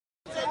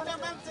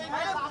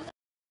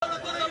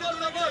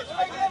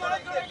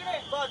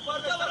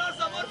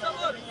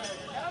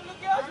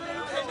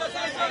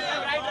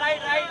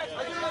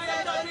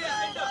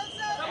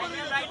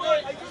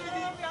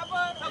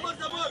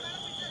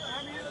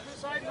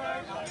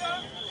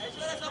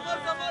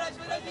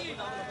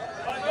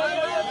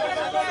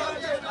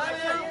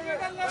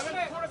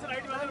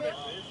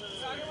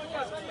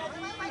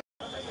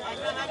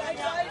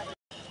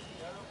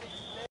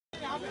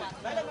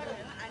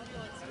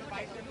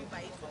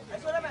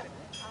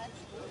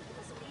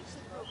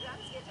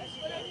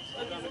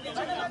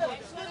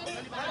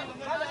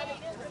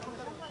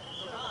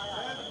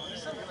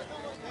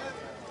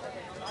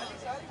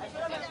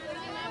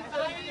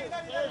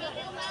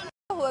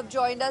Who have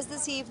joined us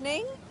this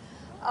evening.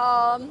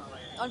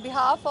 On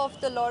behalf of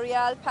the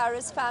L'Oréal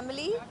Paris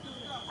family,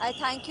 I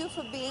thank you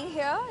for being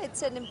here.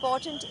 It's an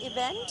important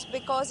event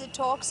because it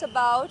talks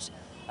about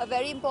a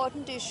very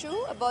important issue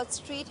about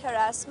street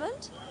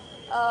harassment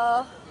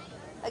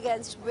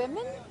against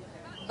women,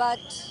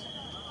 but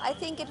I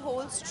think it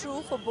holds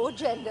true for both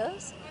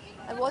genders.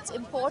 And what's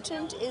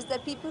important is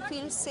that people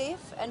feel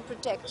safe and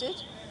protected.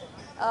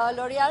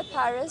 L'Oréal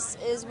Paris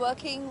is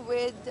working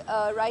with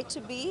Right to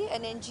Be,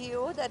 an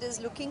NGO that is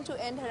looking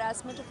to end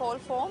harassment of all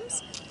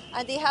forms.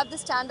 And they have the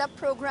StandUp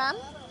program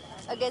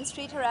against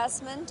street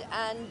harassment,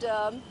 and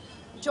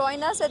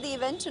join us at the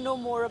event to know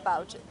more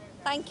about it.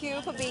 Thank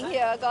you for being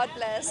here. God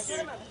bless.